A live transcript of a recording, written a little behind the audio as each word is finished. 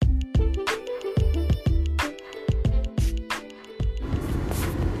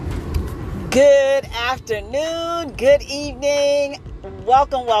Good afternoon, good evening.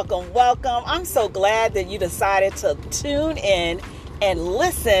 Welcome. I'm so glad that you decided to tune in and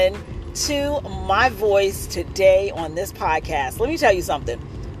listen to my voice today on this podcast. Let me tell you something.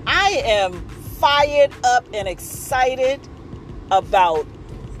 I am fired up and excited about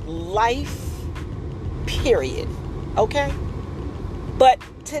life, period. Okay? But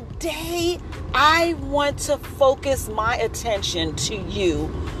today, I want to focus my attention to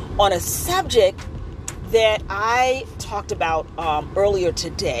you on a subject that I talked about earlier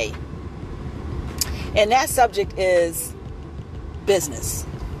today. And that subject is business.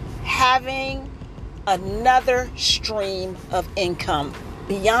 Having another stream of income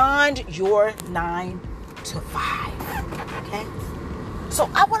beyond your 9 to 5. Okay? So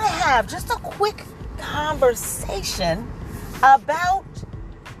I want to have just a quick conversation about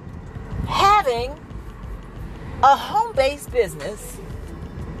having a home-based business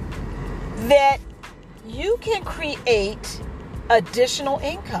that you can create additional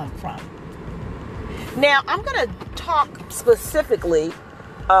income from. Now, I'm going to talk specifically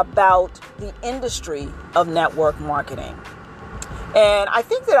about the industry of network marketing. And I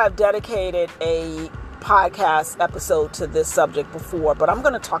think that I've dedicated a podcast episode to this subject before, but I'm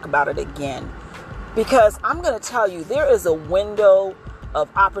going to talk about it again because I'm going to tell you there is a window of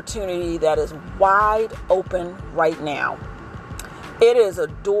opportunity that is wide open right now. It is a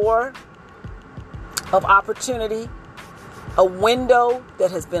door of opportunity, a window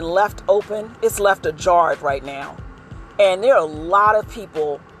that has been left open. It's left ajar right now. And there are a lot of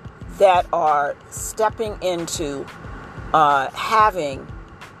people that are stepping into having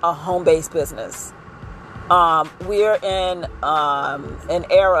a home-based business. We're in an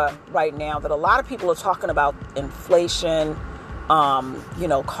era right now that a lot of people are talking about inflation,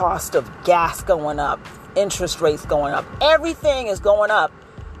 cost of gas going up, interest rates going up. Everything is going up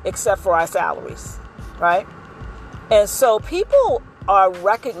except for our salaries. Right? And so people are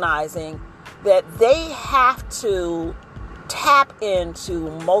recognizing that they have to tap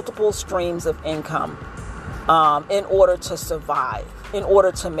into multiple streams of income in order to survive, in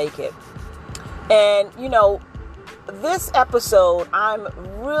order to make it. And, this episode, I'm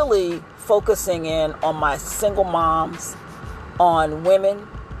really focusing in on my single moms, on women,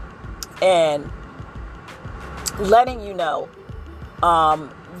 and letting you know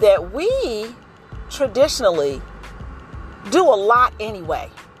that we traditionally do a lot anyway.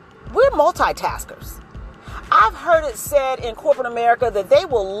 We're multitaskers. I've heard it said in corporate America that they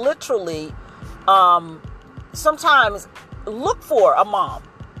will literally sometimes look for a mom.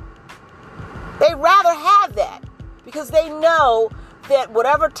 They'd rather have that because they know that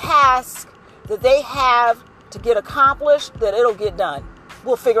whatever task that they have to get accomplished, that it'll get done.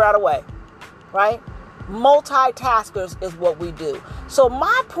 We'll figure out a way, right? Multitaskers is what we do. So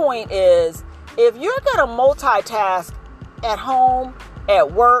my point is, if you're going to multitask at home,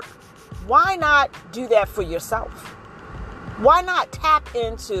 at work, why not do that for yourself? Why not tap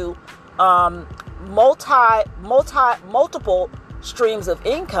into multiple streams of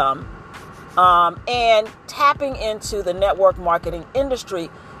income? And tapping into the network marketing industry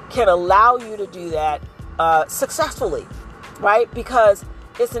can allow you to do that successfully, right? Because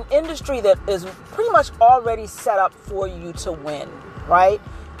it's an industry that is pretty much already set up for you to win, right?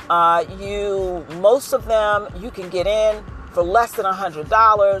 Most of them you can get in for less than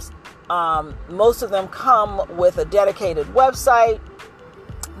 $100. Most of them come with a dedicated website.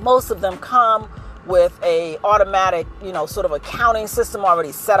 Most of them come with a automatic, sort of accounting system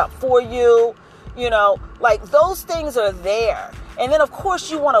already set up for you. Like those things are there. And then of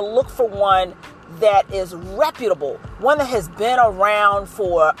course you want to look for one that is reputable, one that has been around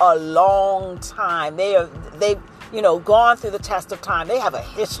for a long time. They've gone through the test of time. They have a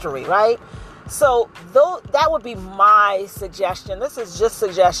history, right? So that would be my suggestion. This is just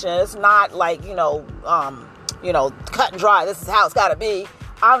suggestion. It's not like, cut and dry. This is how it's got to be.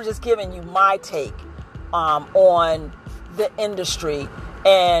 I'm just giving you my take on the industry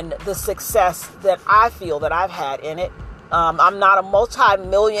and the success that I feel that I've had in it. I'm not a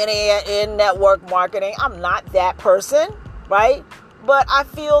multi-millionaire in network marketing. I'm not that person, right? But I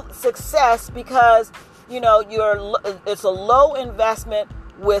feel success because it's a low investment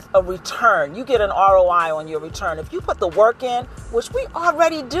with a return. You get an ROI on your return. If you put the work in, which we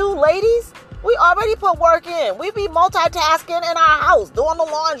already do, ladies, we already put work in. We be multitasking in our house, doing the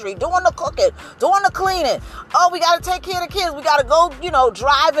laundry, doing the cooking, doing the cleaning. Oh, we got to take care of the kids. We got to go,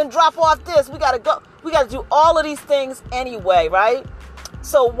 drive and drop off this. We got to do all of these things anyway, right?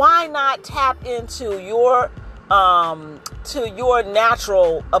 So why not tap into your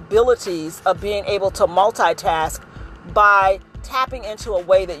natural abilities of being able to multitask by tapping into a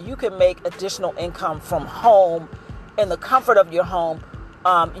way that you can make additional income from home, in the comfort of your home,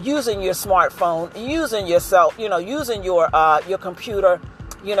 using your smartphone, using yourself, using your computer,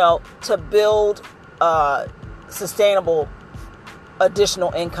 to build sustainable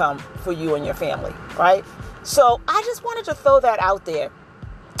additional income for you and your family, right? So I just wanted to throw that out there,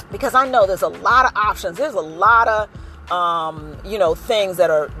 because I know there's a lot of options. There's a lot of things that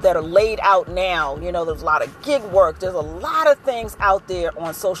are laid out now. There's a lot of gig work. There's a lot of things out there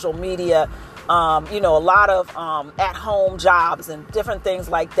on social media. A lot of at-home jobs and different things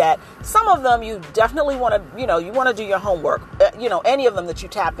like that. Some of them you definitely want to, you want to do your homework. Any of them that you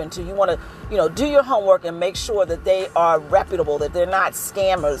tap into, you want to, do your homework and make sure that they are reputable, that they're not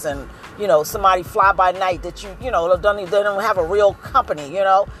scammers and, somebody fly by night that they don't have a real company,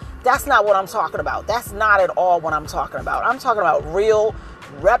 That's not what I'm talking about. That's not at all what I'm talking about. I'm talking about real,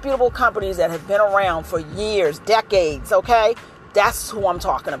 reputable companies that have been around for years, decades, okay? That's who I'm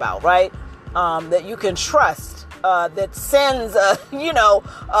talking about, right? That you can trust, that sends a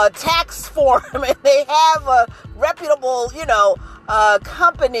tax form, and they have a reputable,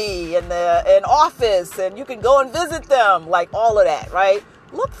 company and an office, and you can go and visit them, like all of that, right?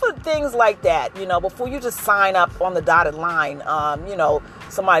 Look for things like that, before you just sign up on the dotted line.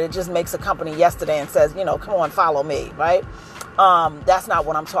 Somebody that just makes a company yesterday and says, come on, follow me, right? That's not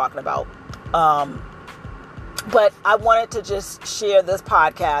what I'm talking about. But I wanted to just share this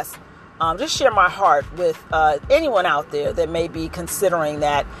podcast, just share my heart with anyone out there that may be considering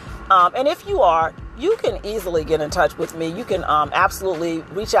that. And if you are, you can easily get in touch with me. You can absolutely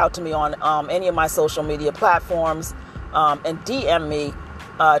reach out to me on any of my social media platforms and DM me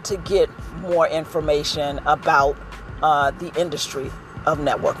to get more information about the industry of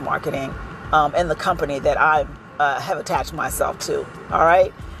network marketing and the company that I have attached myself to. All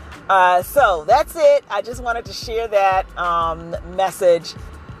right. So that's it. I just wanted to share that message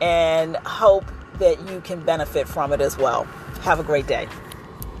and hope that you can benefit from it as well. Have a great day.